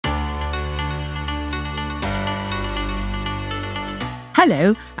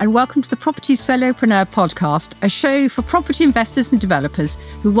Hello, and welcome to the Property Solopreneur podcast, a show for property investors and developers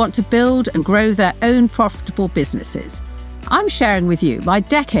who want to build and grow their own profitable businesses. I'm sharing with you my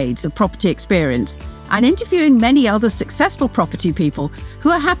decades of property experience and interviewing many other successful property people who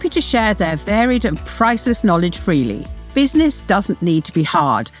are happy to share their varied and priceless knowledge freely. Business doesn't need to be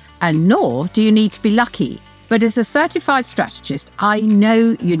hard, and nor do you need to be lucky. But as a certified strategist, I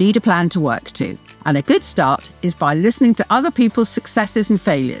know you need a plan to work to. And a good start is by listening to other people's successes and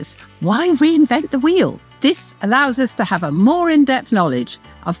failures. Why reinvent the wheel? This allows us to have a more in-depth knowledge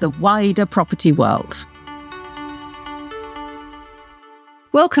of the wider property world.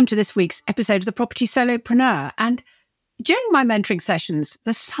 Welcome to this week's episode of the Property Solopreneur. And during my mentoring sessions,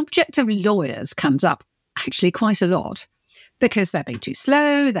 the subject of lawyers comes up actually quite a lot because they're being too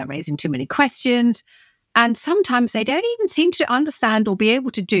slow, they're raising too many questions, and sometimes they don't even seem to understand or be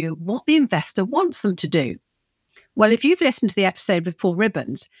able to do what the investor wants them to do. Well, if you've listened to the episode with Paul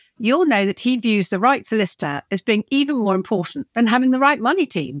Ribbons, you'll know that he views the right solicitor as being even more important than having the right money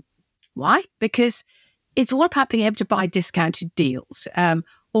team. Why? Because it's all about being able to buy discounted deals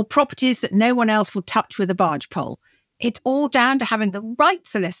or properties that no one else will touch with a barge pole. It's all down to having the right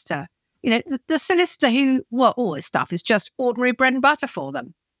solicitor. You know, the solicitor who, well, all this stuff is just ordinary bread and butter for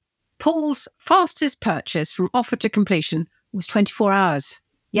them. Paul's fastest purchase from offer to completion was 24 hours.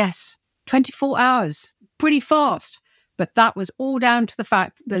 Yes, 24 hours. Pretty fast. But that was all down to the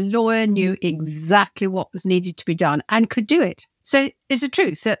fact that the lawyer knew exactly what was needed to be done and could do it. So it's the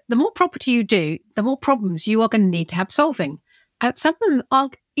truth that the more property you do, the more problems you are going to need to have solving. Some of them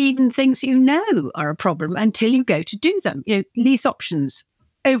aren't even things you know are a problem until you go to do them. You know, lease options,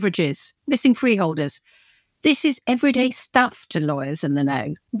 overages, missing freeholders. This is everyday stuff to lawyers in the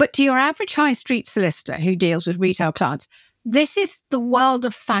know. But to your average high street solicitor who deals with retail clients, this is the world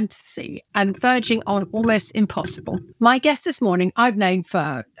of fantasy and verging on almost impossible. My guest this morning, I've known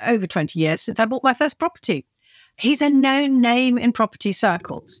for over 20 years since I bought my first property. He's a known name in property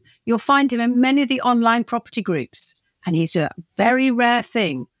circles. You'll find him in many of the online property groups. And he's a very rare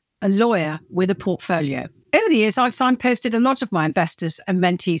thing, a lawyer with a portfolio. Over the years, I've signposted a lot of my investors and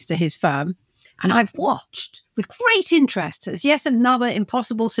mentees to his firm. And I've watched with great interest as yet another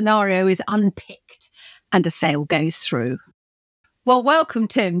impossible scenario is unpicked and a sale goes through. Well, welcome,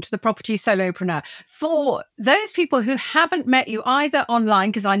 Tim, to the Property Solopreneur. For those people who haven't met you either online,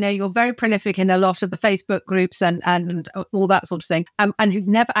 because I know you're very prolific in a lot of the Facebook groups and all that sort of thing, and who've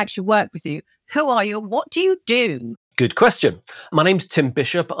never actually worked with you, who are you? What do you do? Good question. My name's Tim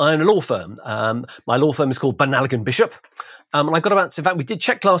Bishop. I own a law firm. My law firm is called Banalligan Bishop. And I got about, in fact, we did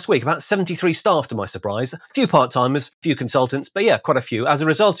check last week, about 73 staff to my surprise. A few part-timers, a few consultants, but yeah, quite a few. As a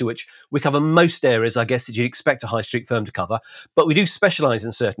result of which, we cover most areas, I guess, that you'd expect a high street firm to cover. But we do specialise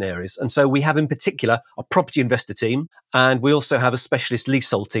in certain areas. And so we have in particular a property investor team. And we also have a specialist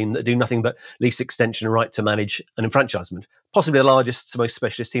leasehold team that do nothing but lease extension, right to manage and enfranchisement. Possibly the largest, most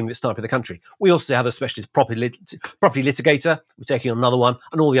specialist team of its type in the country. We also have a specialist property litigator. We're taking on another one,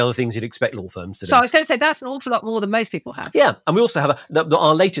 and all the other things you'd expect law firms to do. So I was going to say that's an awful lot more than most people have. Yeah, and we also have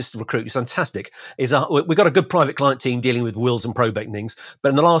our latest recruit is fantastic. We've got a good private client team dealing with wills and probate and things. But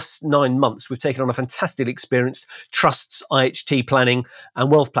in the last 9 months, we've taken on a fantastically experienced trusts, IHT planning,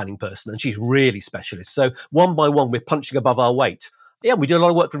 and wealth planning person, and she's really specialist. So one by one, we're punching above our weight. Yeah, we do a lot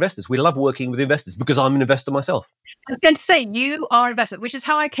of work for investors. We love working with investors because I'm an investor myself. I was going to say you are an investor, which is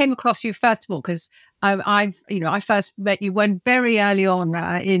how I came across you first of all, because I first met you when very early on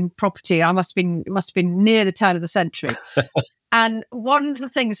in property. It must have been near the turn of the century. And one of the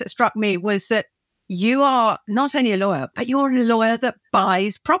things that struck me was that you are not only a lawyer, but you're a lawyer that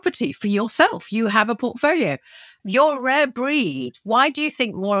buys property for yourself. You have a portfolio. You're a rare breed. Why do you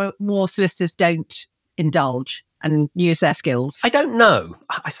think more solicitors don't indulge and use their skills? I don't know.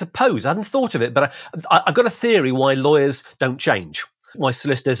 I suppose I hadn't thought of it, but I've got a theory why lawyers don't change. Why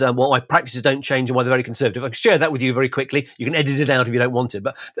solicitors and why practices don't change and why they're very conservative. I can share that with you very quickly. You can edit it out if you don't want it,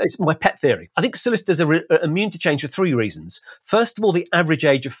 but it's my pet theory. I think solicitors are immune to change for 3 reasons. First of all, the average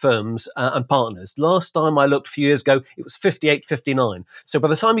age of firms and partners. Last time I looked a few years ago, it was 58, 59. So by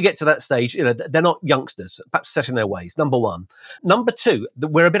the time you get to that stage, they're not youngsters, perhaps set in their ways, number one. Number two,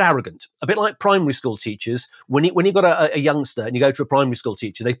 we're a bit arrogant, a bit like primary school teachers. When you've got a youngster and you go to a primary school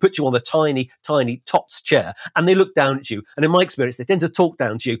teacher, they put you on the tiny, tiny tots chair and they look down at you. And in my experience, they tend to talk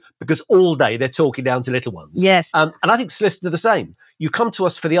down to you because all day they're talking down to little ones. Yes. And I think solicitors are the same. You come to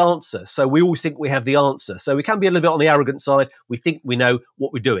us for the answer. So we always think we have the answer. So we can be a little bit on the arrogant side. We think we know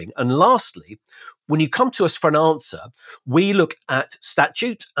what we're doing. And lastly, when you come to us for an answer, we look at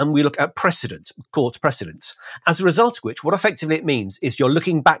statute and we look at precedent, court precedents. As a result of which, what effectively it means is you're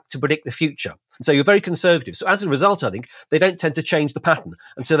looking back to predict the future. So you're very conservative. So as a result, I think they don't tend to change the pattern.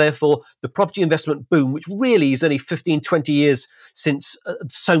 And so therefore, the property investment boom, which really is only 15, 20 years since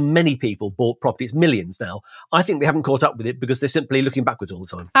so many people bought property, it's millions now, I think they haven't caught up with it because they're simply looking backwards all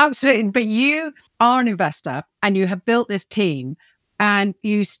the time. Absolutely. But you are an investor and you have built this team and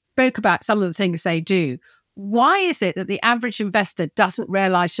you spoke about some of the things they do. Why is it that the average investor doesn't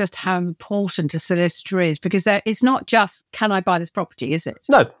realise just how important a solicitor is? Because it's not just, can I buy this property, is it?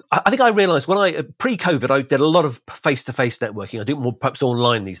 No, I think I realised when pre-COVID, I did a lot of face-to-face networking. I do more perhaps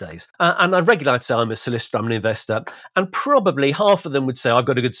online these days. And I'd regularly say I'm a solicitor, I'm an investor. And probably half of them would say, I've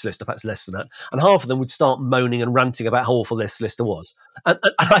got a good solicitor, perhaps less than that. And half of them would start moaning and ranting about how awful their solicitor was. And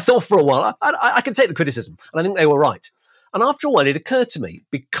I thought for a while, I can take the criticism. And I think they were right. And after a while, it occurred to me,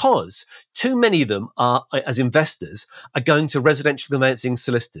 because too many of them are, as investors, are going to residential conveyancing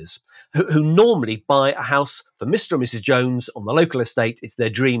solicitors who normally buy a house for Mr. and Mrs. Jones on the local estate. It's their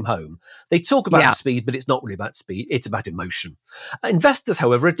dream home. They talk about speed, but it's not really about speed. It's about emotion. Investors,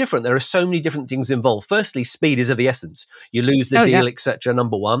 however, are different. There are so many different things involved. Firstly, speed is of the essence. You lose the deal, etc.,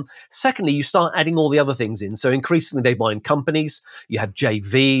 number one. Secondly, you start adding all the other things in. So increasingly, they buy in companies. You have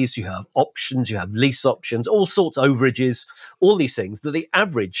JVs, you have options, you have lease options, all sorts of overages, all these things that the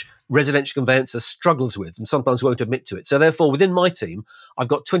average residential conveyancer struggles with and sometimes won't admit to it. So therefore, within my team, I've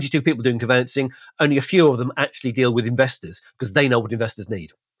got 22 people doing conveyancing. Only a few of them actually deal with investors because they know what investors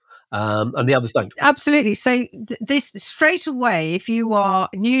need. And the others don't. Absolutely. So this straight away, if you are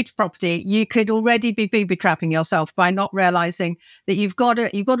new to property, you could already be booby-trapping yourself by not realising that you've got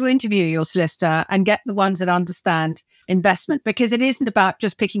to interview your solicitor and get the ones that understand investment, because it isn't about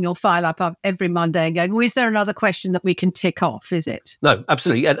just picking your file up every Monday and going, well, is there another question that we can tick off, is it? No,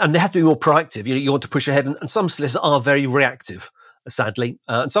 absolutely. And they have to be more proactive. You want to push ahead. And some solicitors are very reactive, sadly.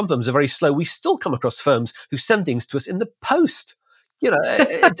 And some firms are very slow. We still come across firms who send things to us in the post.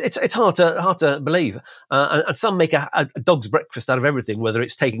 It's hard to believe. And some make a dog's breakfast out of everything, whether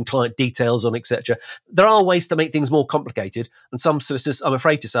it's taking client details on, etc. There are ways to make things more complicated. And some solicitors, I'm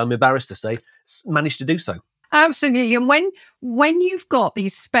afraid to say, I'm embarrassed to say, manage to do so. Absolutely. And when you've got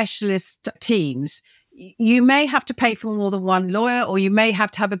these specialist teams, you may have to pay for more than one lawyer, or you may have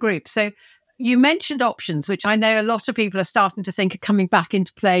to have a group. So you mentioned options, which I know a lot of people are starting to think are coming back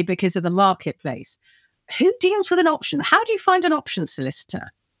into play because of the marketplace. Who deals with an option? How do you find an option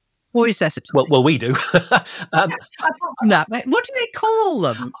solicitor? Or is there such a thing? Well, we do. Apart from that, what do they call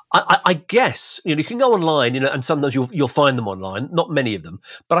them? I guess you can go online, and sometimes you'll find them online. Not many of them,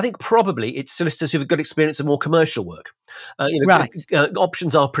 but I think probably it's solicitors who've got experience of more commercial work. Right.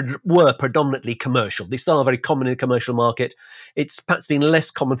 Options were predominantly commercial. They still are very common in the commercial market. It's perhaps been less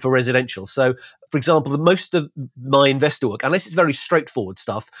common for residential. So, for example, most of my investor work, unless it's very straightforward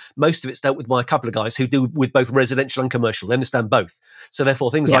stuff, most of it's dealt with by a couple of guys who do with both residential and commercial. They understand both. So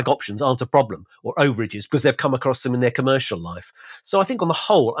therefore, things like options aren't a problem, or overages, because they've come across them in their commercial life. So I think on the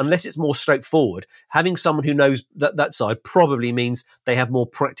whole, unless it's more straightforward, having someone who knows that side probably means they have more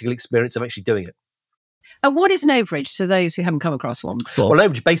practical experience of actually doing it. And what is an overage to those who haven't come across one before? Well,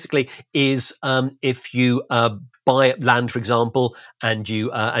 overage basically is if you buy land, for example, and you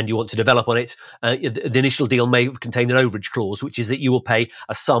want to develop on it, the initial deal may contain an overage clause, which is that you will pay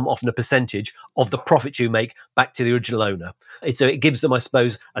a sum, often a percentage, of the profit you make back to the original owner. So it gives them, I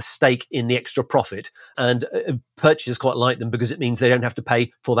suppose, a stake in the extra profit, and purchasers quite like them because it means they don't have to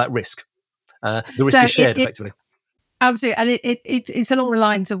pay for that risk. The risk is shared, effectively. Absolutely. And it's along the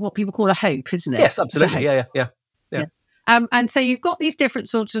lines of what people call a hope, isn't it? Yes, absolutely. Yeah. And so you've got these different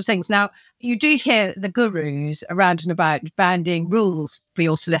sorts of things. Now, you do hear the gurus around and about banding rules for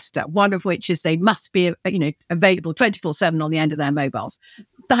your solicitor, one of which is they must be, available 24/7 on the end of their mobiles.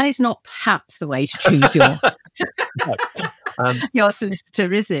 That is not perhaps the way to choose your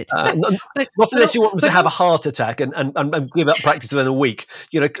solicitor, is it? Not unless you want them to have a heart attack and give up practice within a week.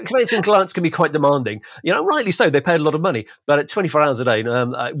 Conveyancing clients can be quite demanding. Rightly so. They pay a lot of money, but at 24 hours a day,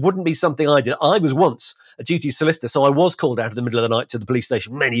 it wouldn't be something I did. I was once a duty solicitor, so I was called out in the middle of the night to the police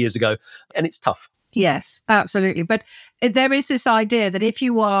station many years ago, and it's tough. Yes, absolutely. But there is this idea that if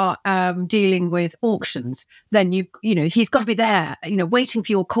you are dealing with auctions, then he's got to be there, waiting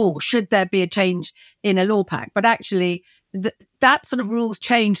for your call should there be a change in a law pack. But actually, that sort of rules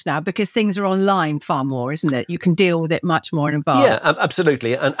change now because things are online far more, isn't it? You can deal with it much more in advance. Yeah,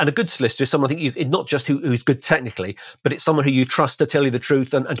 absolutely. And a good solicitor is someone, I think, not just who's good technically, but it's someone who you trust to tell you the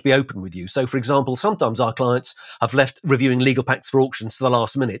truth and to be open with you. So, for example, sometimes our clients have left reviewing legal packs for auctions to the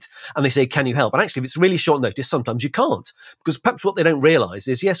last minute and they say, can you help? And actually, if it's really short notice, sometimes you can't. Because perhaps what they don't realise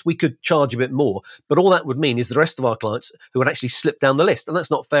is, yes, we could charge a bit more, but all that would mean is the rest of our clients who would actually slip down the list. And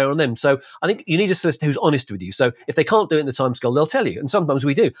that's not fair on them. So I think you need a solicitor who's honest with you. So if they can't do it in the timescale, they'll tell you. And sometimes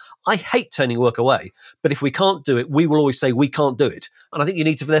we do. I hate turning work away, but if we can't do it, we will always say we can't do it. And I think you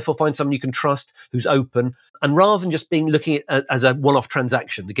need to therefore find someone you can trust who's open. And rather than just being looking at as a one-off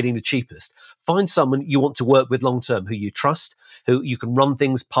transaction, to getting the cheapest, find someone you want to work with long-term, who you trust, who you can run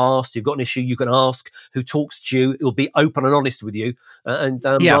things past, you've got an issue you can ask, who talks to you, who'll be open and honest with you,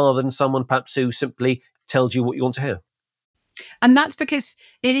 rather than someone perhaps who simply tells you what you want to hear. And that's because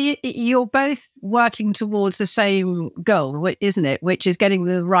you're both working towards the same goal, isn't it? Which is getting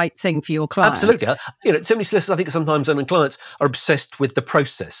the right thing for your client. Absolutely. Too many solicitors, I think sometimes, and clients are obsessed with the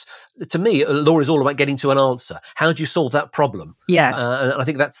process. To me, law is all about getting to an answer. How do you solve that problem? Yes. And I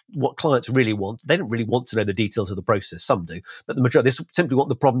think that's what clients really want. They don't really want to know the details of the process. Some do, but the majority, they simply want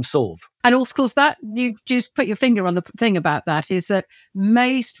the problem solved. And also, of course, that you just put your finger on the thing about that is that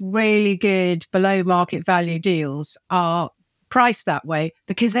most really good below market value deals are priced that way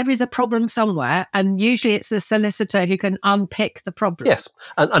because there is a problem somewhere, and usually it's the solicitor who can unpick the problem. Yes,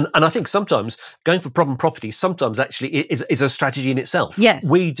 and I think sometimes going for problem property sometimes actually is a strategy in itself. Yes.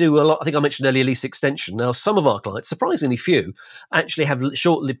 We do a lot. I think I mentioned earlier lease extension. Now, some of our clients, surprisingly few, actually have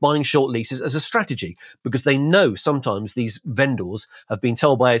buying short leases as a strategy because they know sometimes these vendors have been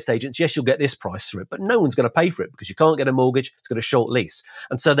told by estate agents, yes, you'll get this price for it, but no one's going to pay for it because you can't get a mortgage, it's got a short lease.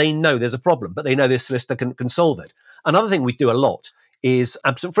 And so they know there's a problem, but they know their solicitor can solve it. Another thing we do a lot is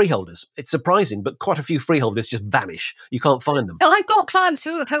absent freeholders. It's surprising, but quite a few freeholders just vanish. You can't find them. I've got clients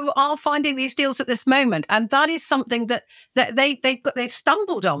who are finding these deals at this moment, and that is something that they've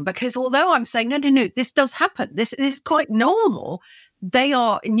stumbled on because although I'm saying, no, this does happen. This is quite normal. They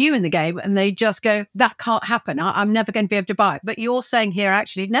are new in the game and they just go, that can't happen. I'm never going to be able to buy it. But you're saying here,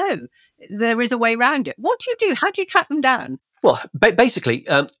 actually, no, there is a way around it. What do you do? How do you track them down? Well, basically,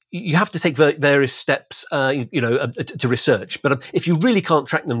 you have to take various steps, to research. But if you really can't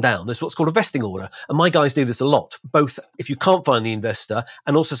track them down, there's what's called a vesting order. And my guys do this a lot, both if you can't find the investor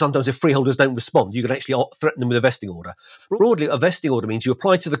and also sometimes if freeholders don't respond, you can actually threaten them with a vesting order. Broadly, a vesting order means you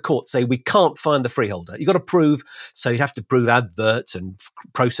apply to the court, say, we can't find the freeholder. You've got to prove, so you'd have to prove adverts and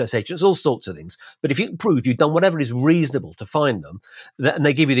process agents, all sorts of things. But if you can prove you've done whatever is reasonable to find them, and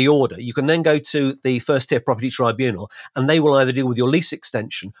they give you the order, you can then go to the first tier property tribunal and they will either deal with your lease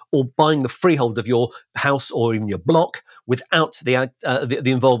extension or buying the freehold of your house or even your block without the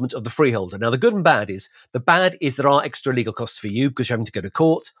involvement of the freeholder. Now, the good and bad is, there are extra legal costs for you because you're having to go to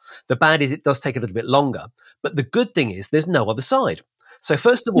court. The bad is it does take a little bit longer. But the good thing is there's no other side. So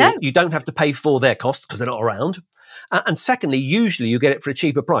first of all, you don't have to pay for their costs because they're not around. And secondly, usually you get it for a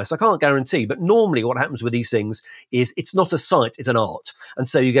cheaper price. I can't guarantee, but normally what happens with these things is it's not a site, it's an art. And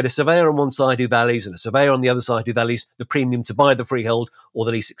so you get a surveyor on one side who values and a surveyor on the other side who values the premium to buy the freehold or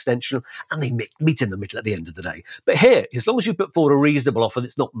the lease extension, and they meet in the middle at the end of the day. But here, as long as you put forward a reasonable offer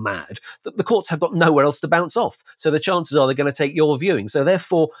that's not mad, the courts have got nowhere else to bounce off. So the chances are they're going to take your viewing. So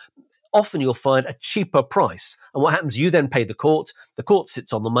therefore, often you'll find a cheaper price. And what happens, you then pay the court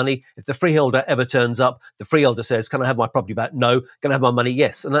sits on the money. If the freeholder ever turns up, the freeholder says, can I have my property back? No. Can I have my money?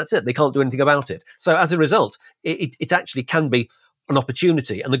 Yes. And that's it. They can't do anything about it. So as a result, it actually can be an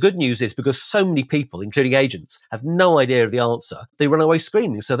opportunity. And the good news is because so many people, including agents, have no idea of the answer, they run away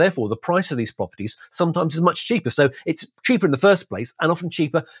screaming. So therefore, the price of these properties sometimes is much cheaper. So it's cheaper in the first place and often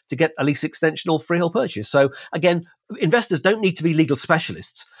cheaper to get a lease extension or freehold purchase. So again, investors don't need to be legal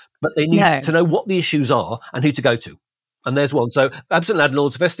specialists, but they need to know what the issues are and who to go to. And there's one. So absent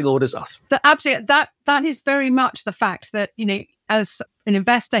landlords, vesting orders, us. Absolutely. That is very much the fact that, as an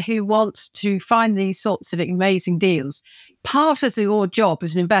investor who wants to find these sorts of amazing deals, part of your job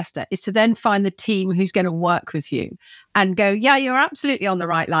as an investor is to then find the team who's going to work with you and go, yeah, you're absolutely on the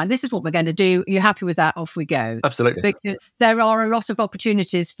right line. This is what we're going to do. You're happy with that? Off we go. Absolutely. Because there are a lot of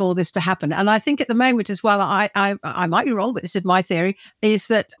opportunities for this to happen. And I think at the moment as well, I might be wrong, but this is my theory, is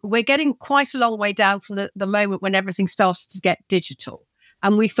that we're getting quite a long way down from the moment when everything started to get digital.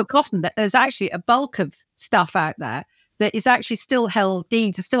 And we've forgotten that there's actually a bulk of stuff out there that is actually still held,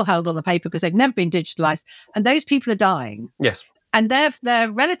 deeds are still held on the paper because they've never been digitalised. And those people are dying. Yes. And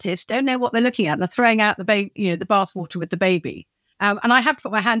their relatives don't know what they're looking at. They're throwing out the bathwater with the baby. And I have to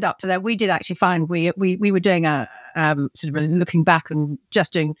put my hand up to that. We did actually find we were doing a sort of looking back and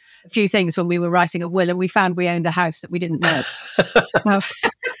just doing a few things when we were writing a will, and we found we owned a house that we didn't know.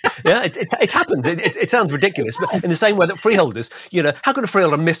 Yeah, it happens. It sounds ridiculous, but in the same way that freeholders, how can a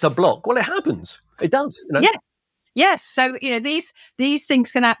freeholder miss a block? Well, it happens. It does. Yeah. Yes. So, these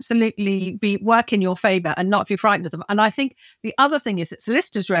things can absolutely work in your favour and not be frightened of them. And I think the other thing is that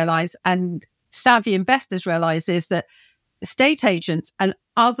solicitors realise and savvy investors realise is that estate agents and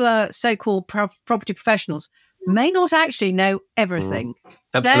other so-called property professionals may not actually know everything.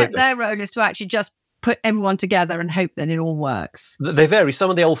 Absolutely. Their role is to actually just put everyone together and hope that it all works. They vary.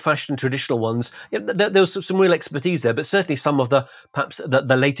 Some of the old-fashioned traditional ones, there was some real expertise there, but certainly some of perhaps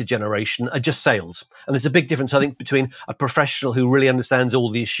the later generation are just sales. And there's a big difference, I think, between a professional who really understands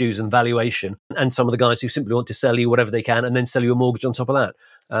all the issues and valuation and some of the guys who simply want to sell you whatever they can and then sell you a mortgage on top of that.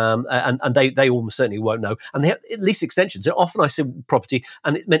 And they almost certainly won't know. And they have lease extensions. Often I see property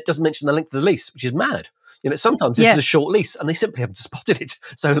and it doesn't mention the length of the lease, which is mad. Sometimes this is a short lease and they simply haven't spotted it.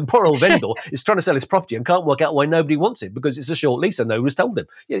 So the poor old vendor is trying to sell his property and can't work out why nobody wants it because it's a short lease and no one's told him.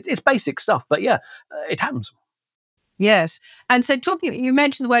 It's basic stuff, but it happens. Yes. And so you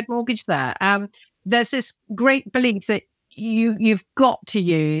mentioned the word mortgage there. There's this great belief that you've got to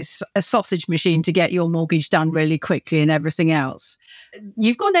use a sausage machine to get your mortgage done really quickly and everything else.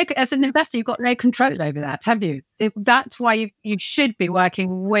 You've got as an investor, you've got no control over that, have you? That's why you should be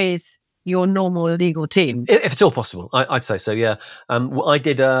working with your normal legal team. If it's all possible, I'd say so, yeah. I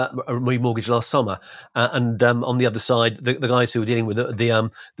did a remortgage last summer, and on the other side, the guys who were dealing with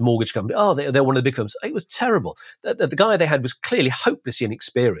the mortgage company, they're one of the big firms. It was terrible. The guy they had was clearly hopelessly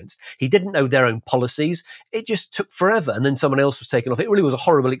inexperienced. He didn't know their own policies. It just took forever, and then someone else was taken off. It really was a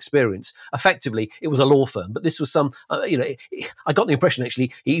horrible experience. Effectively, it was a law firm, but this was some, I got the impression,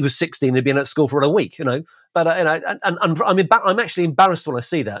 actually, he was 16 and had been at school for a week, But I'm actually embarrassed when I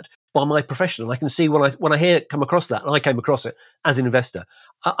see that by my profession. And I can see when I come across that, and I came across it as an investor,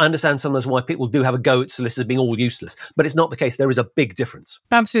 I understand sometimes why people do have a go at solicitors being all useless, but it's not the case. There is a big difference.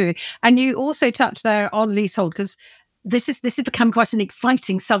 Absolutely. And you also touched there on leasehold, because this has become quite an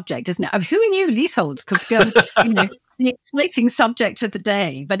exciting subject, isn't it? Who knew leaseholds could become, the exciting subject of the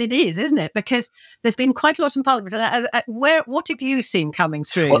day? But it is, isn't it? Because there's been quite a lot in Parliament. What have you seen coming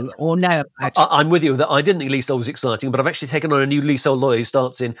through or know about? I'm with you that I didn't think leasehold was exciting, but I've actually taken on a new leasehold lawyer who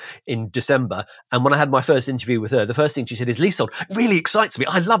starts in December. And when I had my first interview with her, the first thing she said is, leasehold really excites me.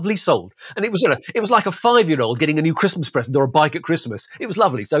 I love leasehold. And it was like a 5-year-old getting a new Christmas present or a bike at Christmas. It was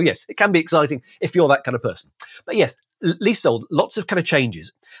lovely. So yes, it can be exciting if you're that kind of person. But yes, leasehold, lots of kind of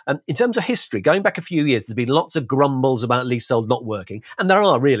changes. In terms of history, going back a few years, there's been lots of grumbles about leasehold not working, and there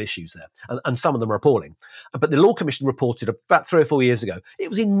are real issues there, and some of them are appalling. But the Law Commission reported about 3 or 4 years ago, it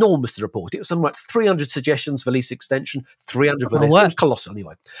was enormous to report. It was something like 300 suggestions for lease extension, 300 for this. It was colossal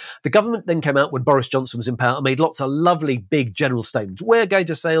anyway. The government then came out when Boris Johnson was in power and made lots of lovely big general statements. We're going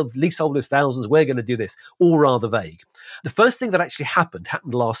to sell leaseholders thousands, we're going to do this, all rather vague. The first thing that actually happened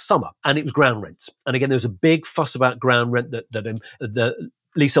last summer, and it was ground rents. And again, there was a big fuss about ground rent that the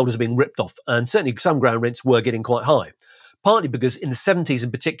leaseholders are being ripped off, and certainly some ground rents were getting quite high. Partly because in the 70s in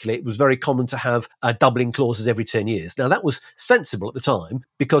particular, it was very common to have doubling clauses every 10 years. Now, that was sensible at the time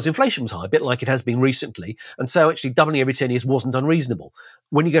because inflation was high, a bit like it has been recently. And so actually doubling every 10 years wasn't unreasonable.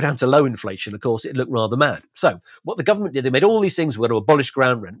 When you go down to low inflation, of course, it looked rather mad. So what the government did, they made all these things, we're going to abolish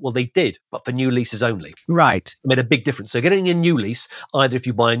ground rent. Well, they did, but for new leases only. Right. It made a big difference. So getting a new lease, either if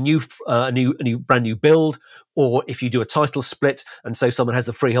you buy a brand new build, or if you do a title split, and so someone has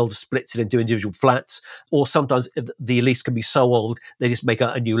a freeholder splits it into individual flats, or sometimes the lease can be so old, they just make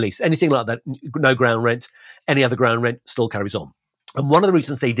a new lease. Anything like that, no ground rent, any other ground rent still carries on. And one of the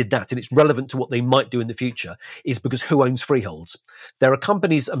reasons they did that, and it's relevant to what they might do in the future, is because who owns freeholds? There are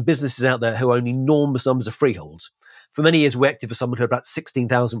companies and businesses out there who own enormous numbers of freeholds. For many years, we acted for someone who had about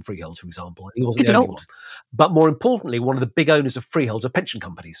 16,000 freeholds, for example. He wasn't the only one. But more importantly, one of the big owners of freeholds are pension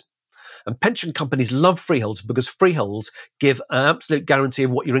companies. And pension companies love freeholds because freeholds give an absolute guarantee of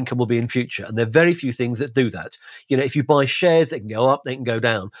what your income will be in future. And there are very few things that do that. If you buy shares, they can go up, they can go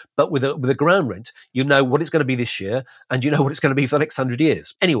down. But with a ground rent, you know what it's going to be this year and you know what it's going to be for the next 100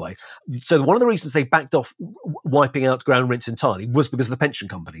 years. Anyway, so one of the reasons they backed off wiping out ground rents entirely was because of the pension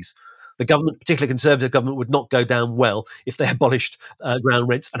companies. The government, particularly Conservative government, would not go down well if they abolished ground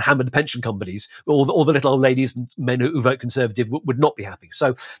rents and hammered the pension companies. All the little old ladies and men who vote Conservative would not be happy.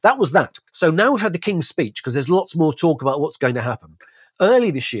 So that was that. So now we've had the King's speech because there's lots more talk about what's going to happen.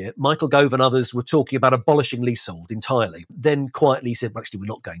 Early this year, Michael Gove and others were talking about abolishing leasehold entirely. Then quietly said, well, actually, we're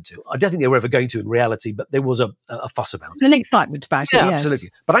not going to. I don't think they were ever going to in reality, but there was a fuss about it. An excitement about it, Yeah, yes.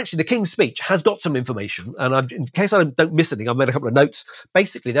 absolutely. But actually, the King's Speech has got some information, and in case I don't miss anything, I've made a couple of notes.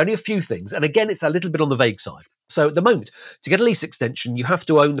 Basically, there are only a few things, and again, it's a little bit on the vague side. So at the moment, to get a lease extension, you have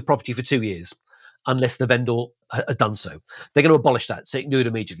to own the property for 2 years, unless the vendor has done so. They're going to abolish that, so you can do it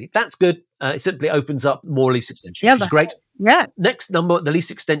immediately. That's good. It simply opens up more lease extensions, which is great. Yeah. Next number, the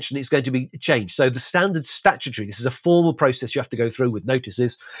lease extension is going to be changed. So the standard statutory, this is a formal process you have to go through with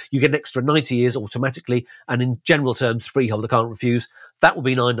notices. You get an extra 90 years automatically, and in general terms, freeholder can't refuse. That will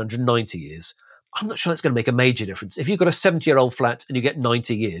be 990 years. I'm not sure that's going to make a major difference. If you've got a 70-year-old flat and you get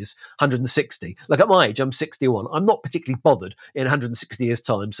 90 years, 160, like at my age, I'm 61, I'm not particularly bothered in 160 years'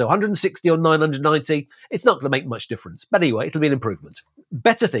 time. So 160 or 990, it's not going to make much difference. But anyway, it'll be an improvement.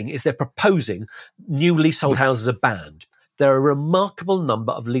 Better thing is they're proposing new leasehold houses are banned. There are a remarkable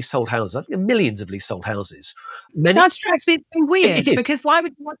number of leasehold houses, I think millions of leasehold houses. That strikes me as being weird, it is. Because why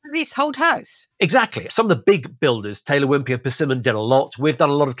would you want a leasehold house? Exactly. Some of the big builders, Taylor Wimpey and Persimmon, did a lot. We've done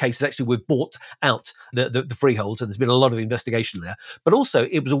a lot of cases. Actually, we've bought out the freeholds, and there's been a lot of investigation there. But also,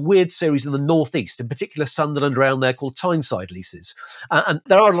 it was a weird series in the northeast, in particular Sunderland around there, called Tyneside leases. And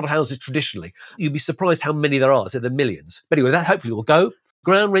there are a lot of houses traditionally. You'd be surprised how many there are. So there are millions. But anyway, that hopefully will go.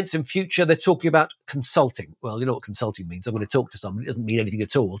 Ground rents in future, they're talking about consulting. Well, you know what consulting means. I'm going to talk to someone. It doesn't mean anything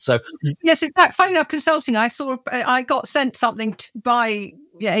at all. So yes, in fact, funny enough, consulting, I got sent something by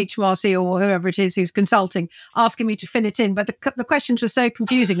HMRC or whoever it is who's consulting, asking me to fill it in. But the questions were so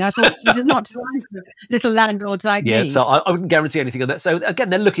confusing. I thought, this is not designed for little landlords like me. So I wouldn't guarantee anything on that. So again,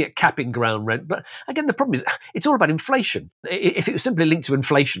 they're looking at capping ground rent. But again, the problem is it's all about inflation. If it was simply linked to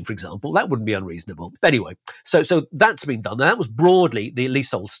inflation, for example, that wouldn't be unreasonable. But anyway, so that's been done. Now, that was broadly the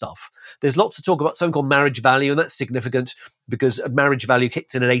leasehold stuff. There's lots of talk about something called marriage value, and that's significant because marriage value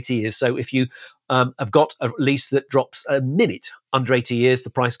kicks in at 80 years. So if you have got a lease that drops a minute under 80 years, the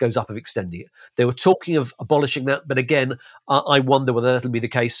price goes up of extending it. They were talking of abolishing that, but again, I wonder whether that'll be the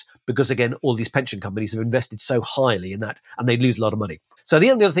case because, again, all these pension companies have invested so highly in that and they lose a lot of money. So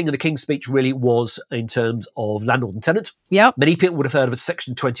the only other thing in the King's Speech really was in terms of landlord and tenant. Yep. Many people would have heard of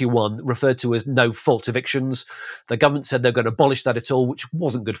Section 21, referred to as no-fault evictions. The government said they're going to abolish that at all, which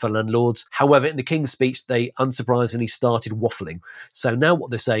wasn't good for landlords. However, in the King's Speech, they unsurprisingly started waffling. So now what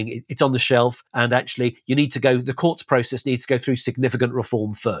they're saying, it's on the shelf, and actually the courts process needs to go through significant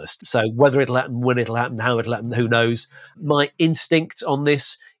reform first. So whether it'll happen, when it'll happen, how it'll happen, who knows. My instinct on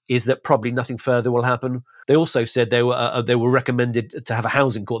this is that probably nothing further will happen. They also said they were recommended to have a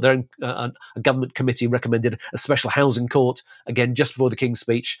housing court. A government committee recommended a special housing court. Again, just before the King's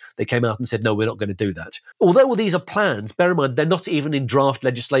Speech, they came out and said, no, we're not going to do that. Although all these are plans, bear in mind, they're not even in draft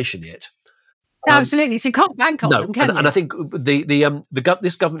legislation yet. Absolutely. So you can't bank on them, can you? And I think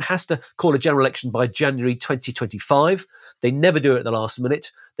this government has to call a general election by January 2025. They never do it at the last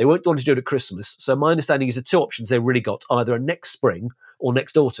minute. They won't want to do it at Christmas. So my understanding is the two options they've really got, either next spring or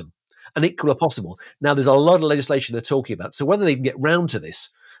next autumn. And equal are possible. Now, there's a lot of legislation they're talking about. So whether they can get round to this,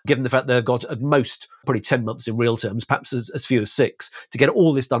 given the fact they've got at most probably 10 months in real terms, perhaps as few as 6, to get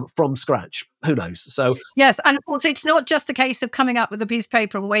all this done from scratch, who knows? So yes, and of course, it's not just a case of coming up with a piece of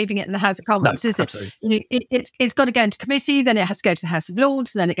paper and waving it in the House of Commons, is it? Absolutely. It's got to go into committee, then it has to go to the House of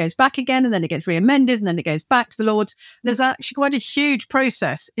Lords, and then it goes back again, and then it gets re-amended, and then it goes back to the Lords. There's actually quite a huge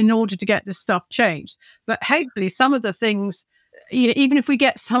process in order to get this stuff changed. But hopefully some of the things, even if we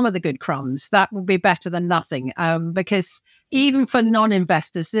get some of the good crumbs, that will be better than nothing. Because even for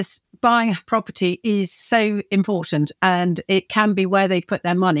non-investors, this buying property is so important, and it can be where they put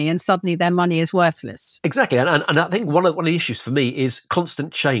their money, and suddenly their money is worthless. Exactly. And I think one of the issues for me is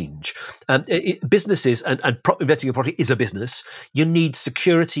constant change. Businesses and investing in property is a business. You need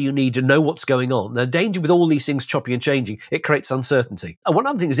security. You need to know what's going on. The danger with all these things chopping and changing, it creates uncertainty. And one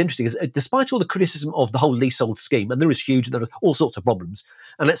other thing that's interesting is, despite all the criticism of the whole leasehold scheme, and there is huge, there are all sorts of problems,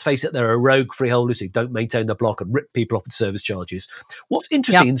 and let's face it, there are rogue freeholders who don't maintain their block and rip people off with service charges. What's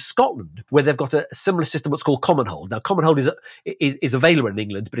interesting in Scotland, where they've got a similar system, what's called common hold. Now, common hold is available in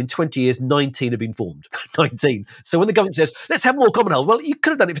England, but in 20 years, 19 have been formed. 19. So when the government says, let's have more common hold, well, you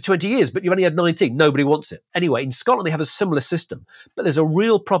could have done it for 20 years, but you've only had 19. Nobody wants it. Anyway, in Scotland, they have a similar system, but there's a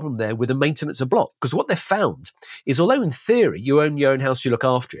real problem there with the maintenance of block, because what they've found is, although in theory, you own your own house, you look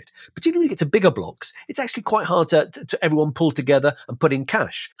after it, particularly when you get to bigger blocks, it's actually quite hard to everyone pull together together and put in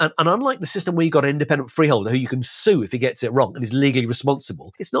cash. And unlike the system where you've got an independent freeholder who you can sue if he gets it wrong and is legally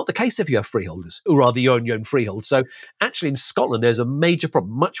responsible, it's not the case if you have freeholders, or rather you own your own freehold. So actually in Scotland, there's a major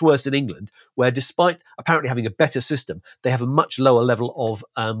problem, much worse than England, where despite apparently having a better system, they have a much lower level of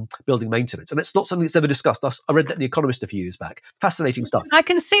building maintenance. And it's not something that's ever discussed. I read that in The Economist a few years back. Fascinating stuff. I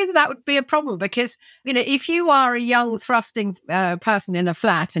can see that would be a problem because, if you are a young thrusting person in a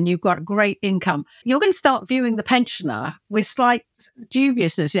flat and you've got great income, you're going to start viewing the pensioner with slight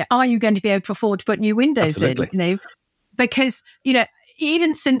dubiousness. Are you going to be able to afford to put new windows in? Because,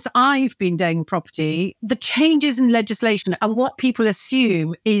 even since I've been doing property, the changes in legislation and what people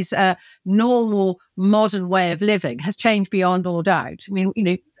assume is a normal modern way of living has changed beyond all doubt. I mean,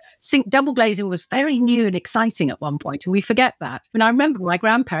 double glazing was very new and exciting at one point, and we forget that. I remember my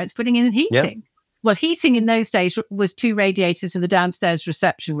grandparents putting in heating. Yeah. Well, heating in those days was 2 radiators in the downstairs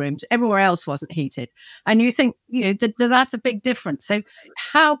reception rooms. Everywhere else wasn't heated. And you think, that's a big difference. So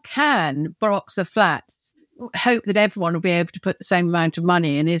how can blocks of flats hope that everyone will be able to put the same amount of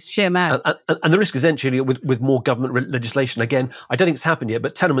money in his sheer amount? And the risk is essentially with more government legislation. Again, I don't think it's happened yet,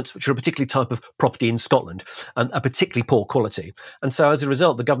 but tenements, which are a particular type of property in Scotland, are particularly poor quality. And so as a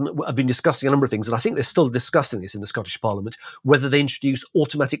result, the government have been discussing a number of things, and I think they're still discussing this in the Scottish Parliament, whether they introduce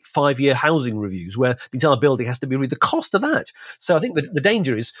automatic 5-year housing reviews where the entire building has to be reviewed, the cost of that. So I think that the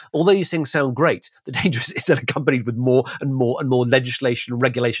danger is, although these things sound great, the danger is it's accompanied with more and more and more legislation and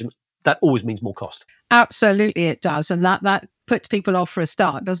regulation. That always means more cost. Absolutely, it does. And that puts people off for a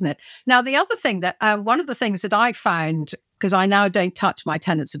start, doesn't it? Now, the other thing that, one of the things that I found, because I now don't touch my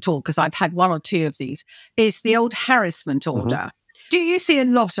tenants at all, because I've had 1 or 2 of these, is the old harassment order. Mm-hmm. Do you see a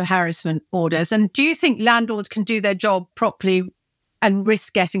lot of harassment orders? And do you think landlords can do their job properly and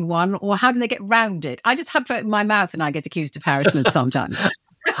risk getting one? Or how do they get round it? I just have to open my mouth and I get accused of harassment sometimes.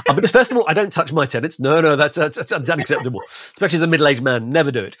 But first of all, I don't touch my tenants. No, that's unacceptable, especially as a middle-aged man. Never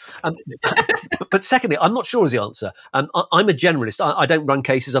do it. But secondly, I'm not sure is the answer. I'm a generalist. I don't run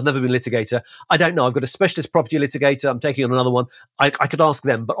cases. I've never been a litigator. I don't know. I've got a specialist property litigator. I'm taking on another one. I could ask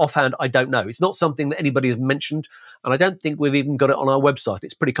them, but offhand, I don't know. It's not something that anybody has mentioned, and I don't think we've even got it on our website.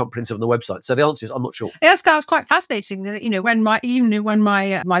 It's pretty comprehensive on the website. So the answer is I'm not sure. Yes, I was quite fascinating that, when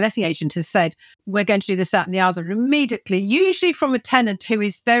my letting agent has said, we're going to do this, that, and the other, immediately, usually from a tenant who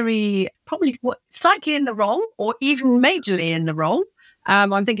is very, probably slightly in the wrong or even majorly in the wrong.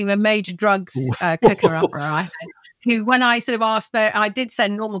 I'm thinking of a major drugs cooker up, right? Who, when I sort of asked, I did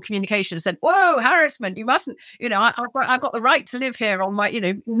send normal communication and said, whoa, harassment, you mustn't, I've got the right to live here on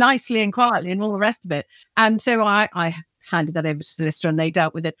my, nicely and quietly and all the rest of it. And so I handed that over to Solicitor and they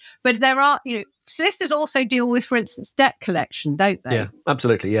dealt with it. But there are, solicitors also deal with, for instance, debt collection, don't they? Yeah,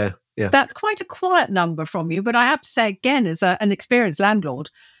 absolutely, yeah. Yeah. That's quite a quiet number from you. But I have to say, again, as an experienced landlord,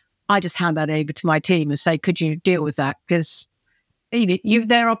 I just hand that over to my team and say, could you deal with that? Because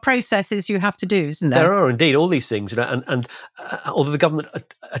there are processes you have to do, isn't there? There are indeed all these things, and although the government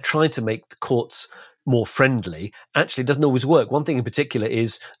are trying to make the courts more friendly, actually doesn't always work. One thing in particular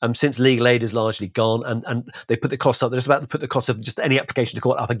is since legal aid is largely gone and they put the costs up, they're just about to put the cost of just any application to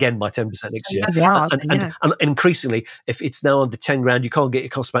court up again by 10% next year. And increasingly, if it's now under 10 grand, you can't get your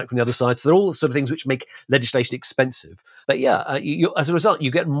costs back from the other side. So they're all the sort of things which make legislation expensive. But as a result, you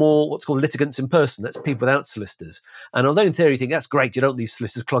get more what's called litigants in person. That's people without solicitors. And although in theory you think that's great, you don't want these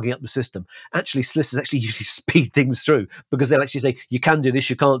solicitors clogging up the system. Actually, solicitors actually usually speed things through because they'll actually say, you can do this,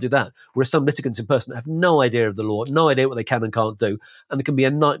 you can't do that. Whereas some litigants in person have no idea of the law, no idea what they can and can't do, and it can be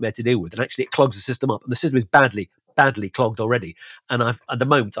a nightmare to deal with. And actually, it clogs the system up, and the system is badly clogged already. And at the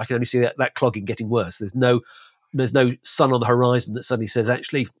moment, I can only see that clogging getting worse. There's no sun on the horizon that suddenly says,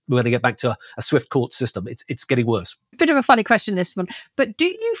 actually, we're going to get back to a swift court system. It's getting worse. Bit of a funny question, this one, but do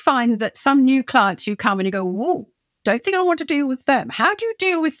you find that some new clients who come and you go, whoa, don't think I want to deal with them? How do you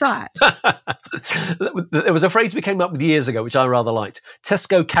deal with that? There was a phrase we came up with years ago, which I rather liked.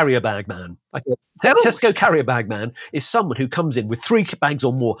 Tesco carrier bag man. Tesco carrier bag man is someone who comes in with 3 bags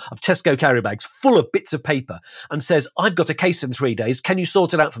or more of Tesco carrier bags full of bits of paper and says, I've got a case in 3 days. Can you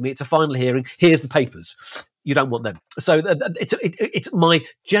sort it out for me? It's a final hearing. Here's the papers. You don't want them. So it's my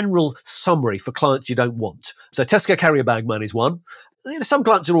general summary for clients you don't want. So Tesco carrier bag man is one. Some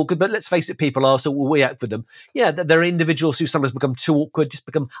clients are awkward, but let's face it, people are, so we act for them. Yeah, there are individuals who sometimes become too awkward, just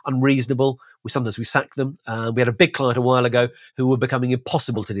become unreasonable. Sometimes we sack them. We had a big client a while ago who were becoming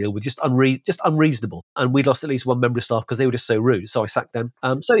impossible to deal with, just unreasonable. And we'd lost at least one member of staff because they were just so rude. So I sacked them.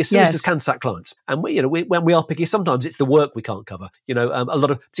 Solicitors can sack clients. And when we are picky, sometimes it's the work we can't cover. A lot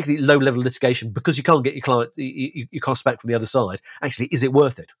of particularly low-level litigation, because you can't get your client, you can't spec from the other side. Actually, is it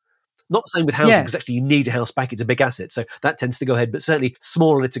worth it? Not the same with housing, because actually you need a house back. It's a big asset. So that tends to go ahead. But certainly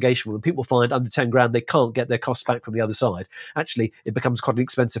smaller litigation, when people find under 10 grand, they can't get their costs back from the other side. Actually, it becomes quite an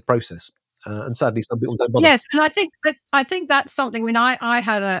expensive process. And sadly, some people don't bother. Yes, and I think that's something. When I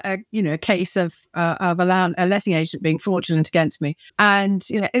had a case of a letting agent being fraudulent against me, and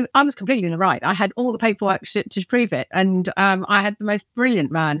I was completely in the right. I had all the paperwork to prove it, and I had the most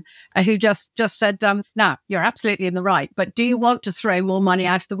brilliant man who just said, "Now you're absolutely in the right, but do you want to throw more money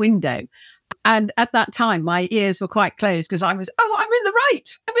out the window?" And at that time, my ears were quite closed because I'm in the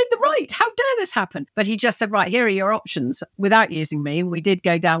right. I'm in the right. How dare this happen? But he just said, right, here are your options without using me. And we did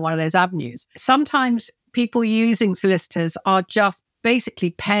go down one of those avenues. Sometimes people using solicitors are just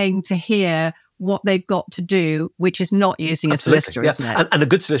basically paying to hear what they've got to do, which is not using a solicitor, isn't it? And a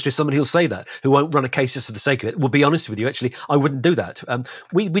good solicitor is somebody who'll say that, who won't run a case just for the sake of it. Will be honest with you, actually, I wouldn't do that.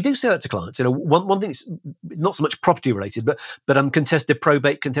 We do say that to clients. One thing is not so much property related, but contested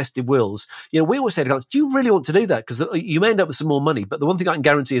probate, contested wills. We always say to clients, do you really want to do that? Because you may end up with some more money, but the one thing I can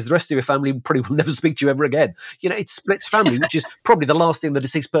guarantee is the rest of your family probably will never speak to you ever again. It splits family, which is probably the last thing the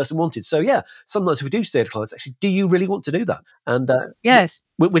deceased person wanted. So sometimes we do say to clients, actually, do you really want to do that? And yes.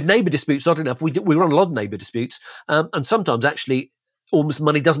 With neighbour disputes, oddly enough, we run a lot of neighbour disputes, and sometimes actually almost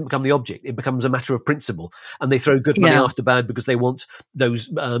money doesn't become the object. It becomes a matter of principle, and they throw good money after bad because they want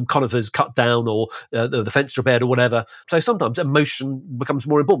those conifers cut down or the fence repaired or whatever. So sometimes emotion becomes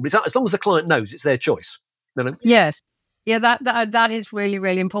more important. As long as the client knows it's their choice. Yes. Yeah, that is really,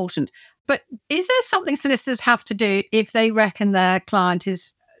 really important. But is there something solicitors have to do if they reckon their client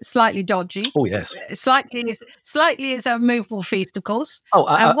is slightly dodgy? Oh, yes. Slightly is a movable feast, of course. Oh,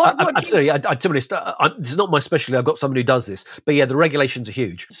 absolutely. To be honest, this is not my specialty. I've got somebody who does this. But the regulations are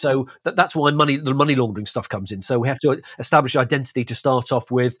huge. So that's why the money laundering stuff comes in. So we have to establish identity to start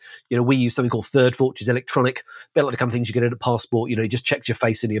off with. We use something called third fault, which is electronic, a bit like the kind of things you get in a passport. You just check your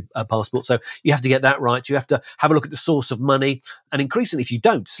face in your passport. So you have to get that right. You have to have a look at the source of money. And increasingly, if you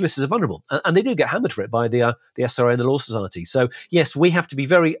don't, solicitors are vulnerable. And they do get hammered for it by the SRA and the Law Society. So yes, we have to be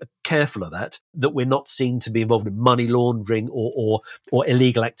very careful of that we're not seen to be involved in money laundering or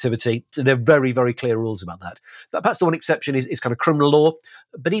illegal activity. So there are very, very clear rules about that. But perhaps the one exception is kind of criminal law.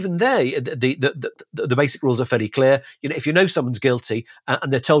 But even there, the basic rules are fairly clear. If you know someone's guilty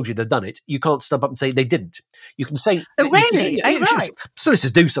and they're told you they've done it, you can't step up and say they didn't. You can say, really? Right.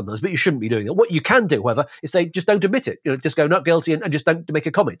 Solicitors do sometimes, but you shouldn't be doing it. What you can do, however, is say just don't admit it. Just go not guilty and just don't make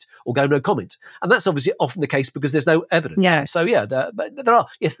a comment or go no comment. And that's obviously often the case because there's no evidence. Yeah. So there are.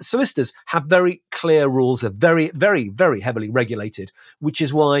 Yes, solicitors have very clear rules. They're very, very, very heavily regulated, which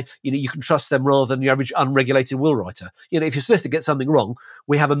is why you can trust them rather than your average unregulated will writer. If your solicitor gets something wrong,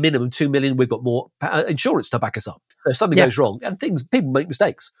 we have a minimum 2 million. We've got more insurance to back us up. So if something goes wrong, and people make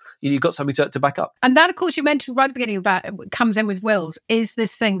mistakes, you've got something to back up. And that, of course, you mentioned right at the beginning about comes in with wills, is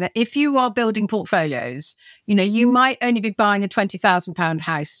this thing that if you are building portfolios, you might only be buying a £20,000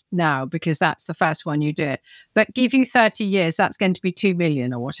 house now because that's the first one you do it. But give you 30 years, that's going to be 2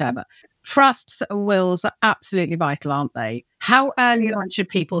 million or whatever. Trusts and wills are absolutely vital, aren't they? How early on should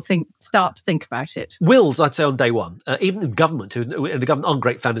people start to think about it? Wills, I'd say on day one. Even the government, the government aren't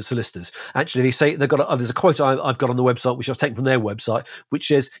great fans of solicitors. Actually, they say there's a quote I've got on the website, which I've taken from their website, which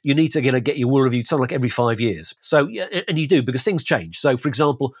says you need to get your will reviewed something like every 5 years. So, and you do, because things change. So, for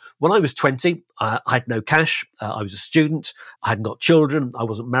example, when I was 20, I had no cash. I was a student. I hadn't got children. I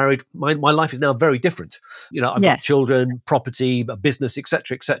wasn't married. My life is now very different. I've got children, property, a business,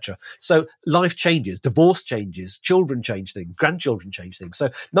 etc., etc. So life changes, divorce changes, children change things, grandchildren change things. So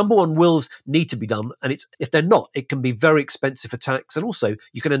number one, wills need to be done. And if they're not, it can be very expensive for tax. And also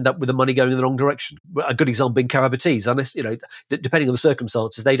you can end up with the money going in the wrong direction. A good example being cohabitees. Unless, depending on the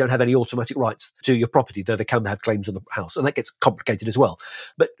circumstances, they don't have any automatic rights to your property, though they can have claims on the house. And that gets complicated as well.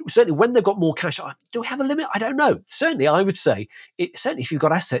 But certainly when they've got more cash, do we have a limit? I don't know. Certainly I would say, certainly if you've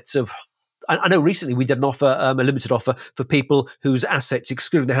got assets of, I know recently we did an offer, a limited offer for people whose assets,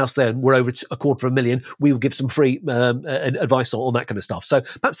 excluding the house there, were over $250,000. We will give some free advice on that kind of stuff. So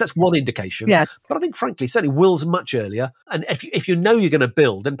perhaps that's one indication. Yeah. But I think, frankly, certainly wills much earlier. And if you know you're going to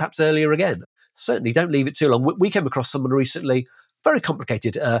build, then perhaps earlier again. Certainly don't leave it too long. We came across someone recently, very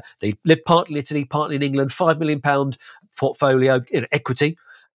complicated. They lived partly in Italy, partly in England, £5 million portfolio in equity.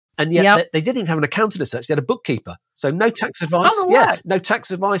 And yet they didn't even have an accountant as such. They had a bookkeeper. So no tax advice. No tax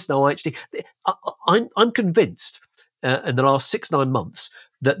advice. No, actually, I'm convinced in the last 6-9 months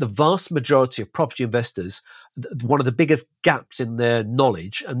that the vast majority of property investors, one of the biggest gaps in their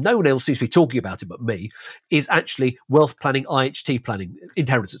knowledge, and no one else seems to be talking about it but me, is actually wealth planning, IHT planning,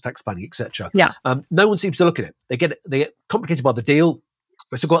 inheritance tax planning, etc. Yeah. No one seems to look at it. They get complicated by the deal.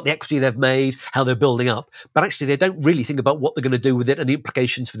 They talk about the equity they've made, how they're building up, but actually they don't really think about what they're going to do with it and the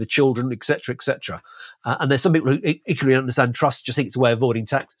implications for the children, etc., etc. And there's some people who equally understand trust, just think it's a way of avoiding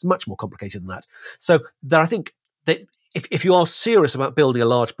tax. It's much more complicated than that. So I think that if you are serious about building a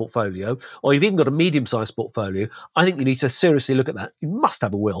large portfolio, or you've even got a medium-sized portfolio, I think you need to seriously look at that. You must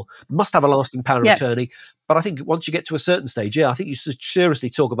have a will, must have a lasting power of attorney. But I think once you get to a certain stage, I think you should seriously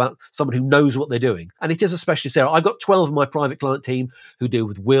talk about someone who knows what they're doing. And it is a specialist area. I've got 12 of my private client team who deal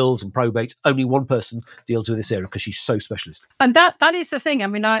with wills and probates. Only one person deals with this area because she's so specialist. And that is the thing. I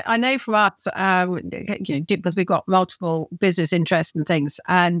mean, I know from us, because we've got multiple business interests and things,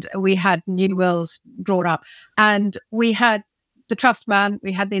 and we had new wills drawn up, and we had the trust man,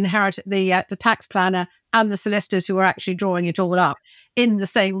 we had the tax planner, and the solicitors who were actually drawing it all up in the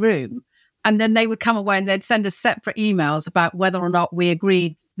same room. And then they would come away and they'd send us separate emails about whether or not we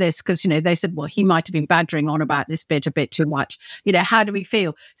agreed this, because, they said, well, he might have been badgering on about this bit a bit too much. How do we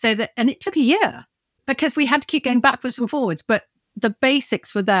feel? And it took a year because we had to keep going backwards and forwards. But the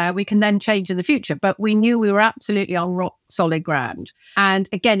basics were there. We can then change in the future. But we knew we were absolutely on rock solid ground. And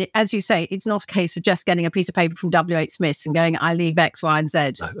again, as you say, it's not a case of just getting a piece of paper from W.H. Smith's and going, I leave X, Y, and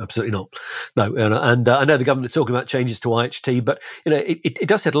Z. No, absolutely not. No, and I know the government are talking about changes to IHT, but it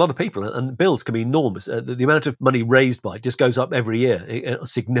does hit a lot of people, and the bills can be enormous. The amount of money raised by it just goes up every year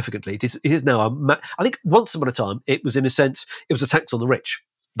significantly. It is now, I think once upon a time, it was in a sense, it was a tax on the rich.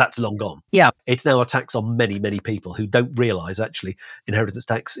 That's long gone. Yeah. It's now a tax on many, many people who don't realise actually inheritance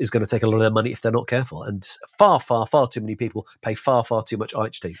tax is going to take a lot of their money if they're not careful. And far, far, far too many people pay far, far too much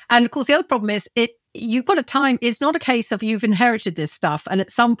IHT. And of course, the other problem is you've got a time. It's not a case of you've inherited this stuff and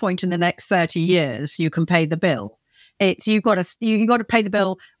at some point in the next 30 years you can pay the bill. It's you've got to pay the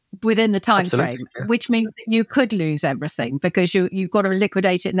bill within the time frame, which means that you could lose everything because you've got to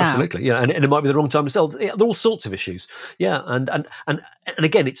liquidate it now. Absolutely, yeah, and it might be the wrong time to sell. There are all sorts of issues, yeah, and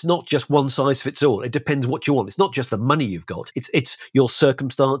again, it's not just one size fits all. It depends what you want. It's not just the money you've got. It's your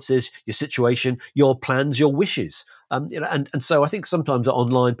circumstances, your situation, your plans, your wishes. And so I think sometimes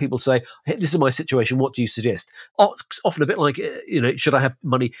online people say, hey, this is my situation, what do you suggest? Often a bit like, should I have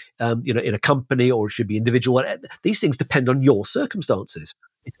money, in a company or should it be individual? These things depend on your circumstances.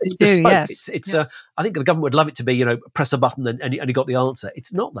 It's bespoke. Yes. I think the government would love it to be, press a button and you got the answer.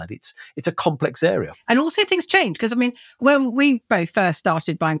 It's not that. It's a complex area. And also things change because, when we both first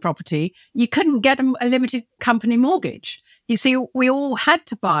started buying property, you couldn't get a limited company mortgage. You see, we all had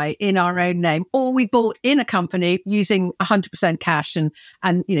to buy in our own name, or we bought in a company using 100% cash and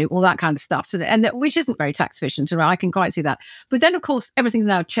all that kind of stuff. So, which isn't very tax efficient, and I can quite see that. But then, of course, everything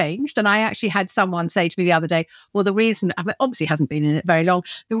now changed. And I actually had someone say to me the other day, well, the reason, obviously hasn't been in it very long,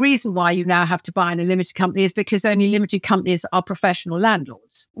 the reason why you now have to buy in a limited company is because only limited companies are professional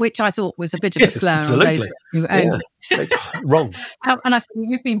landlords, which I thought was a bit of a slur on those who own it. It's wrong. And I said,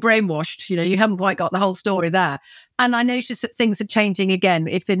 you've been brainwashed. You haven't quite got the whole story there. And I noticed that things are changing again.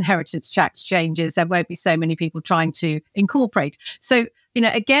 If inheritance tax changes, there won't be so many people trying to incorporate. So,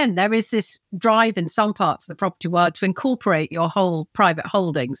 again, there is this drive in some parts of the property world to incorporate your whole private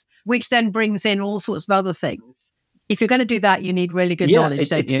holdings, which then brings in all sorts of other things. If you're going to do that, you need really good knowledge,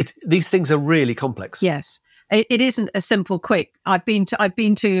 don't you? These things are really complex. Yes. It isn't a simple, quick. I've been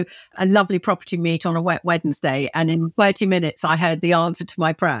to a lovely property meet on a wet Wednesday, and in 30 minutes, I heard the answer to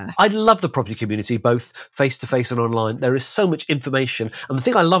my prayer. I love the property community, both face-to-face and online. There is so much information. And the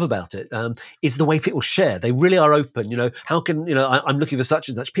thing I love about it is the way people share. They really are open. How can, I'm looking for such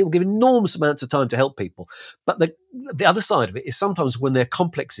and such. People give enormous amounts of time to help people. But the other side of it is sometimes when they're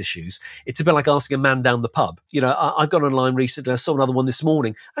complex issues, it's a bit like asking a man down the pub. I've gone online recently, I saw another one this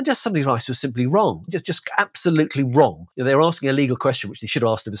morning, and just somebody's advice was simply wrong. Just absolutely wrong. They were asking a legal question, which they should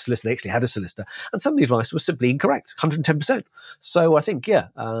have asked of a solicitor. They actually had a solicitor, and some of the advice was simply incorrect, 110%. So I think, I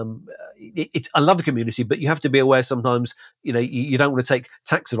love the community, but you have to be aware sometimes, you don't want to take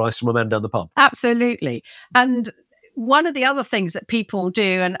tax advice from a man down the pub. Absolutely. And one of the other things that people do,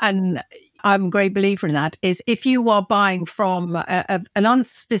 and I'm a great believer in that, is if you are buying from an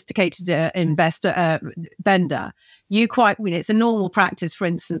unsophisticated vendor, it's a normal practice, for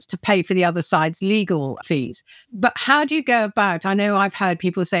instance, to pay for the other side's legal fees. But how do you go about, I know I've heard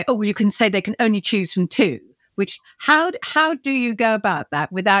people say, oh, well, you can say they can only choose from two, which how do you go about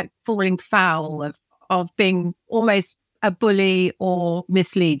that without falling foul of being almost a bully or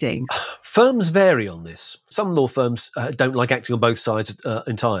misleading? Firms vary on this. Some law firms don't like acting on both sides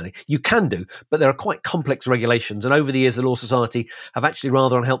entirely. You can do, but there are quite complex regulations. And over the years, the Law Society have actually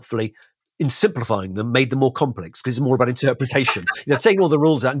rather unhelpfully, in simplifying them, made them more complex because it's more about interpretation. Taking all the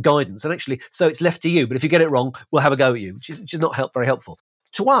rules out and guidance. And actually, so it's left to you. But if you get it wrong, we'll have a go at you, which is not very helpful.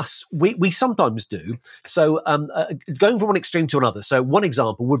 To us, we sometimes do. So going from one extreme to another. So one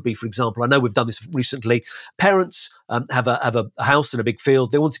example would be, for example, I know we've done this recently. Parents have a house in a big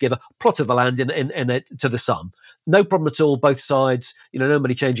field. They want to give a plot of the land to the son. No problem at all. Both sides, no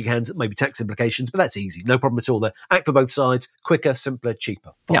money changing hands. Maybe tax implications, but that's easy. No problem at all. They act for both sides. Quicker, simpler,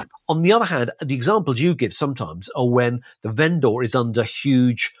 cheaper. Fine. Yeah. On the other hand, the examples you give sometimes are when the vendor is under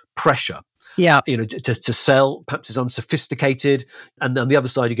huge pressure. Yeah. To sell, perhaps is unsophisticated. And on the other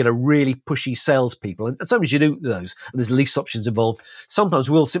side, you get a really pushy salespeople. And sometimes you do those, and there's lease options involved. Sometimes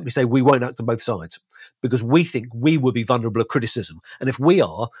we'll simply say we won't act on both sides because we think we will be vulnerable to criticism. And if we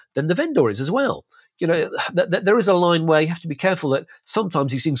are, then the vendor is as well. There is a line where you have to be careful that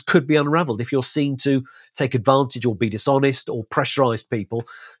sometimes these things could be unraveled if you're seen to take advantage or be dishonest or pressurize people.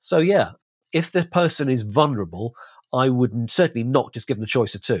 So, yeah, if the person is vulnerable, I would certainly not just give them a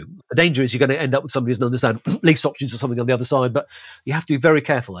choice of two. The danger is you're going to end up with somebody who doesn't understand lease options or something on the other side, but you have to be very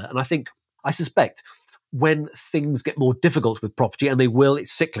careful there. And I suspect when things get more difficult with property, and they will,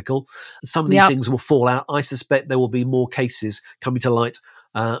 it's cyclical, some of these things will fall out. I suspect there will be more cases coming to light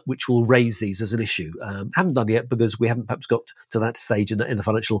which will raise these as an issue. Haven't done yet because we haven't perhaps got to that stage in the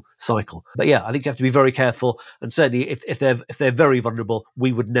financial cycle. But yeah, I think you have to be very careful. And certainly if they're very vulnerable,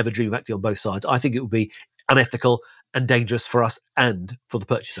 we would never dream of acting on both sides. I think it would be unethical and dangerous for us and for the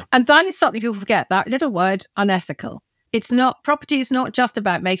purchaser. And that is something people forget, that little word, unethical. Property is not just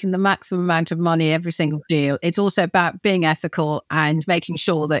about making the maximum amount of money every single deal. It's also about being ethical and making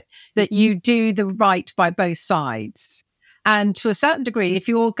sure that you do the right by both sides. And to a certain degree, if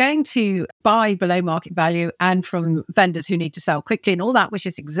you're going to buy below market value and from vendors who need to sell quickly and all that, which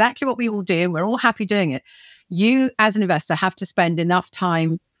is exactly what we all do, and we're all happy doing it, you as an investor have to spend enough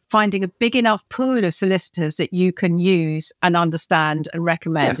time finding a big enough pool of solicitors that you can use and understand and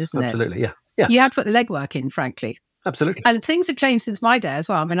recommend, isn't absolutely, it? Absolutely, yeah. You have to put the legwork in, frankly. Absolutely. And things have changed since my day as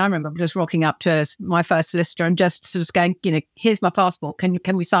well. I mean, I remember just rocking up to my first solicitor and just sort of going, here's my passport.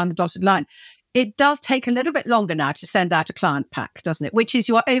 Can we sign the dotted line? It does take a little bit longer now to send out a client pack, doesn't it? Which is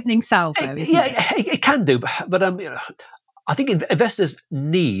your opening salvo, isn't it? It can do. But I think investors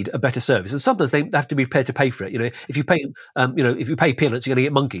need a better service, and sometimes they have to be prepared to pay for it. If you pay, if you pay peanuts, you're going to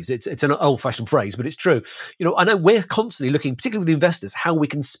get monkeys. It's an old-fashioned phrase, but it's true. I know we're constantly looking, particularly with the investors, how we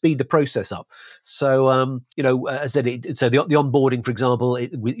can speed the process up. So, as I said, so the onboarding, for example,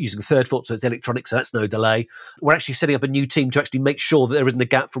 we're using the third foot, so it's electronic, so that's no delay. We're actually setting up a new team to actually make sure that there isn't a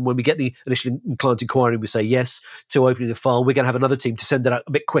gap from when we get the initial client inquiry, we say yes, to opening the file. We're going to have another team to send it out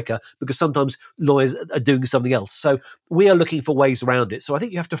a bit quicker because sometimes lawyers are doing something else. So we are looking for ways around it. So I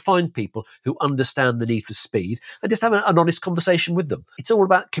think you have to find people who understand the need for speed and just have an honest conversation with them. It's all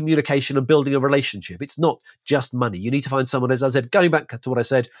about communication and building a relationship. It's not just money. You need to find someone, as I said, going back to what I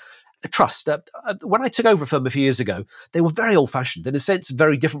said, trust. When I took over a firm a few years ago, they were very old-fashioned, in a sense,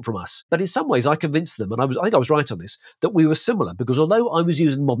 very different from us. But in some ways, I convinced them, and I think I was right on this, that we were similar, because although I was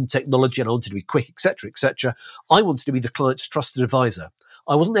using modern technology and I wanted to be quick, etc., I wanted to be the client's trusted advisor.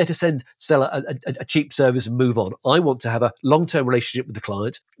 I wasn't there to sell a cheap service and move on. I want to have a long-term relationship with the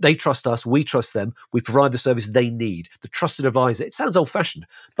client. They trust us. We trust them. We provide the service they need. The trusted advisor. It sounds old-fashioned,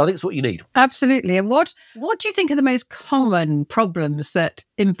 but I think it's what you need. Absolutely. And what do you think are the most common problems that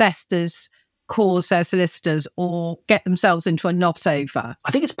investors cause their solicitors or get themselves into a knot over?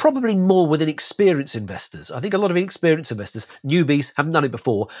 I think it's probably more with inexperienced investors. I think a lot of inexperienced investors, newbies, haven't done it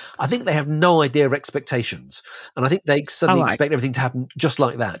before. I think they have no idea of expectations. And I think they suddenly expect everything to happen just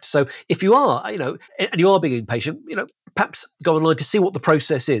like that. So if you are, and you are being impatient, perhaps go online to see what the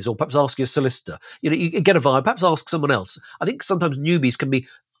process is, or perhaps ask your solicitor. You get a vibe, perhaps ask someone else. I think sometimes newbies can be,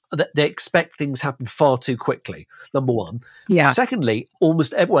 they expect things happen far too quickly, number one. Yeah. Secondly,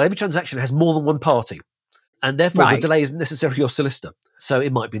 almost every transaction has more than one party. And therefore, the delay isn't necessarily your solicitor. So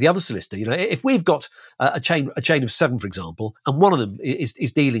it might be the other solicitor. If we've got a chain of 7, for example, and one of them is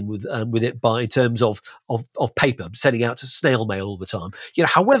dealing with it in terms of paper, sending out snail mail all the time.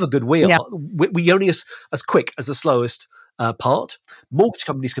 However good we are, we only as quick as the slowest part. Mortgage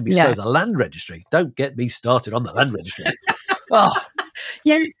companies can be slow. The land registry. Don't get me started on the land registry.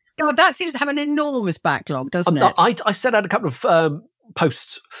 Yes, God, that seems to have an enormous backlog, doesn't it? I sent out a couple of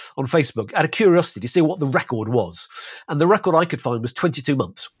posts on Facebook out of curiosity to see what the record was. And the record I could find was 22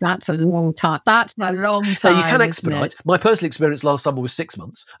 months. That's a long time. Now, you can expedite. My personal experience last summer was 6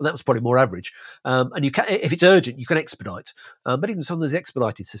 months, and that was probably more average. And you can, if it's urgent, you can expedite. But even some of those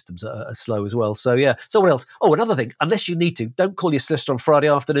expedited systems are slow as well. So, yeah. So what else? Oh, another thing, unless you need to, don't call your solicitor on Friday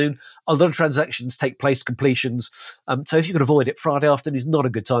afternoon. A lot of transactions take place, completions. So if you can avoid it, Friday afternoon is not a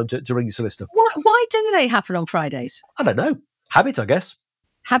good time to ring your solicitor. Why do they happen on Fridays? I don't know. Habit, I guess.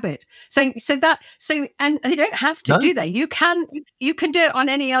 habit. And they don't have to, No. do they? You can do it on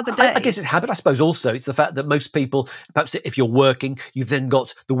any other day. I guess it's habit. I suppose also it's the fact that most people, perhaps if you're working, you've then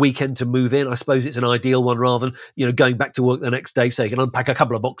got the weekend to move in. I suppose it's an ideal one rather than, going back to work the next day, so you can unpack a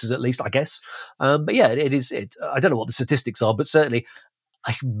couple of boxes at least, I guess. But yeah, it is. I don't know what the statistics are, but certainly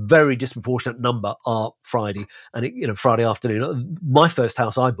a very disproportionate number are Friday and Friday afternoon. My first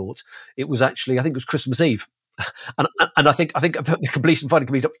house I bought, it was actually, I think it was Christmas Eve. And I think the completion finally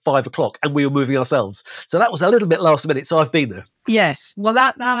completed at 5:00, and we were moving ourselves. So that was a little bit last minute. So I've been there. Yes. Well,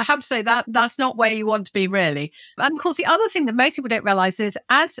 that I have to say that's not where you want to be, really. And of course, the other thing that most people don't realise is,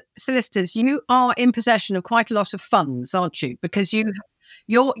 as solicitors, you are in possession of quite a lot of funds, aren't you? Because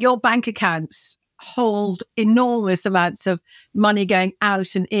your bank accounts hold enormous amounts of money going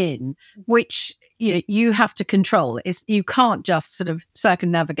out and in, which you have to control. You can't just sort of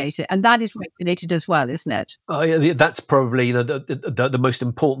circumnavigate it, and that is regulated as well, isn't it? Oh, yeah, that's probably the most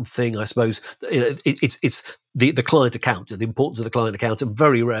important thing, I suppose. It's the client account, the importance of the client account, and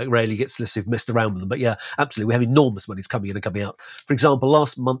very rarely gets solicitors messed around with them. But yeah, absolutely, we have enormous monies coming in and coming out. For example,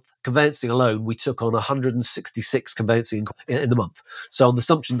 last month, conveyancing alone, we took on 166 conveyancing in the month. So on the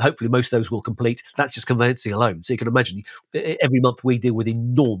assumption, hopefully, most of those will complete. That's just conveyancing alone. So you can imagine, every month we deal with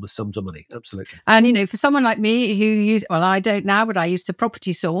enormous sums of money. Absolutely. And, for someone like me I don't now, but I used to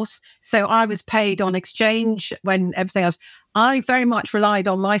property source. So I was paid on exchange when everything else. I very much relied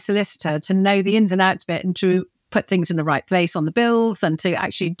on my solicitor to know the ins and outs of it and to put things in the right place on the bills and to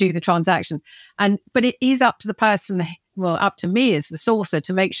actually do the transactions. But it is up to the person, up to me as the sourcer,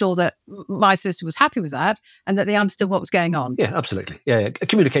 to make sure that my solicitor was happy with that and that they understood what was going on. Yeah, absolutely. Yeah.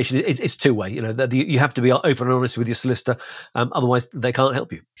 Communication is two-way. You have to be open and honest with your solicitor. Otherwise, they can't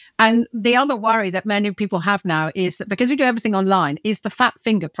help you. And the other worry that many people have now is that because we do everything online, is the fat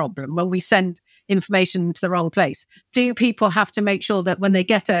finger problem when we send information to the wrong place. Do people have to make sure that when they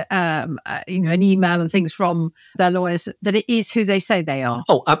get an email and things from their lawyers, that it is who they say they are?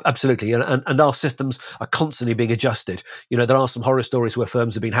 Oh, absolutely. And our systems are constantly being adjusted. There are some horror stories where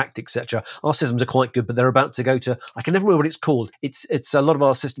firms have been hacked, etc. Our systems are quite good, but they're about to go to, I can never remember what it's called. It's a lot of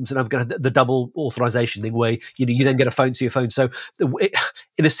our systems that have got the double authorization thing where you then get a phone to your phone. So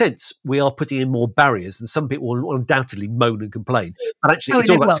in a sense, we are putting in more barriers, and some people will undoubtedly moan and complain. But actually, it's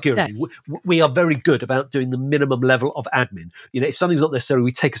all about security. Yeah. We are very good about doing the minimum level of admin. If something's not necessary,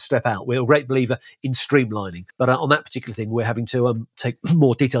 we take a step out. We're a great believer in streamlining. But on that particular thing, we're having to take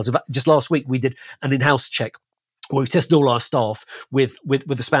more details. In fact, just last week, we did an in-house check where we tested all our staff with the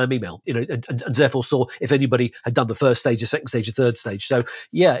spam email, and therefore saw if anybody had done the first stage, the second stage, the third stage. So,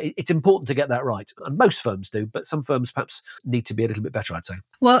 yeah, it's important to get that right. And most firms do, but some firms perhaps need to be a little bit better, I'd say.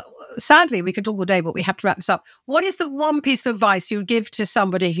 Well, sadly, we could talk all day, but we have to wrap this up. What is the one piece of advice you would give to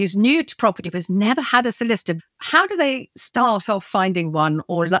somebody who's new to property, who's never had a solicitor? How do they start off finding one,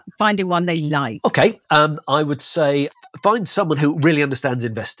 or finding one they like? Okay, I would say find someone who really understands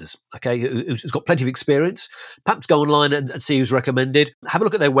investors, okay, who's got plenty of experience. Perhaps go online and see who's recommended. Have a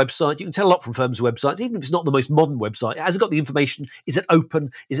look at their website. You can tell a lot from firms' websites, even if it's not the most modern website. Has it got the information? Is it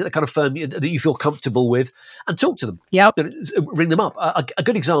open? Is it the kind of firm that you feel comfortable with? And talk to them. Yep. Ring them up. A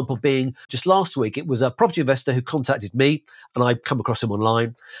good example being just last week, it was a property investor who contacted me, and I come across him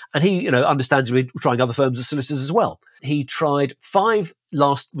online. And he, understandably trying other firms as solicitors as well. He tried 5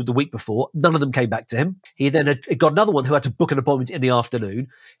 the week before. None of them came back to him. He then had got another one who had to book an appointment in the afternoon.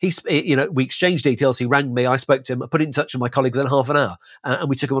 We exchanged details. He rang me. I spoke to him. I put in touch with my colleague within half an hour, and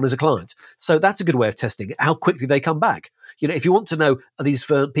we took him on as a client. So that's a good way of testing how quickly they come back. If you want to know, are these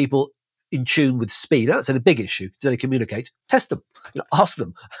people in tune with speed? That's a big issue. Do they communicate? Test them. Ask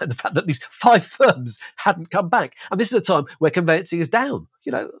them. And the fact that these 5 firms hadn't come back, and this is a time where conveyancing is down.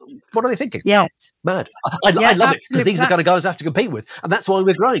 What are they thinking? Yes. Mad. I love it, because these are the kind of guys I have to compete with, and that's why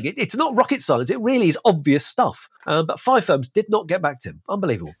we're growing. It's not rocket science. It really is obvious stuff. But 5 firms did not get back to him.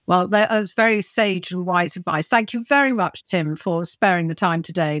 Unbelievable. Well, that was very sage and wise advice. Thank you very much, Tim, for sparing the time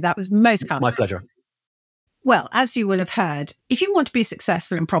today. That was most kind. My pleasure. Well, as you will have heard, if you want to be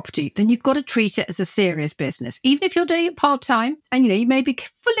successful in property, then you've got to treat it as a serious business, even if you're doing it part-time and, you may be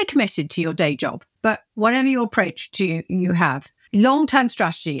fully committed to your day job. But whatever your approach you have, long-term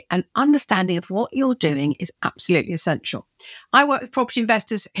strategy and understanding of what you're doing is absolutely essential. I work with property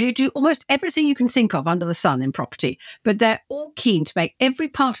investors who do almost everything you can think of under the sun in property, but they're all keen to make every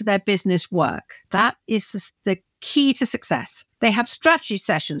part of their business work. That is the key to success. They have strategy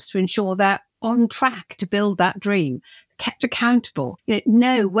sessions to ensure they're on track to build that dream, kept accountable,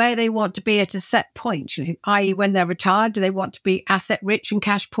 know where they want to be at a set point, i.e. when they're retired, do they want to be asset rich and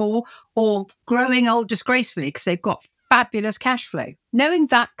cash poor, or growing old disgracefully because they've got fabulous cash flow. Knowing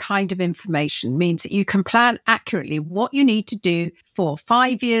that kind of information means that you can plan accurately what you need to do for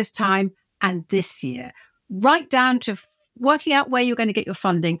 5 years' time and this year, right down to working out where you're going to get your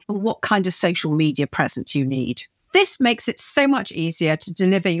funding and what kind of social media presence you need. This makes it so much easier to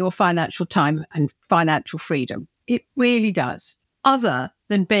deliver your financial time and financial freedom. It really does. Other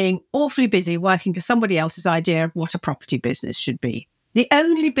than being awfully busy working to somebody else's idea of what a property business should be. The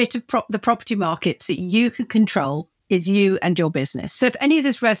only bit of the property markets that you can control is you and your business. So if any of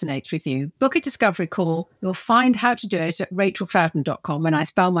this resonates with you, book a discovery call. You'll find how to do it at racheltroughton.com, and I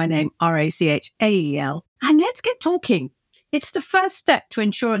spell my name Rachael. And let's get talking. It's the first step to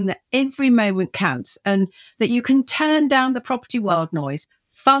ensuring that every moment counts and that you can turn down the property world noise,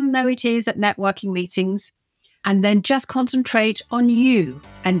 fun though it is at networking meetings, and then just concentrate on you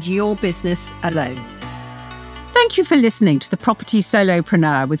and your business alone. Thank you for listening to The Property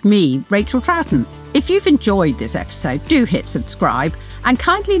Solopreneur with me, Rachel Troughton. If you've enjoyed this episode, do hit subscribe and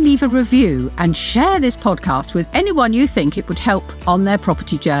kindly leave a review and share this podcast with anyone you think it would help on their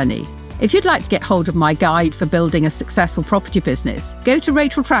property journey. If you'd like to get hold of my guide for building a successful property business, go to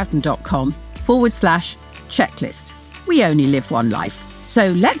racheltroughton.com/checklist. We only live one life.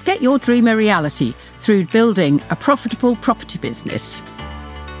 So let's get your dream a reality through building a profitable property business.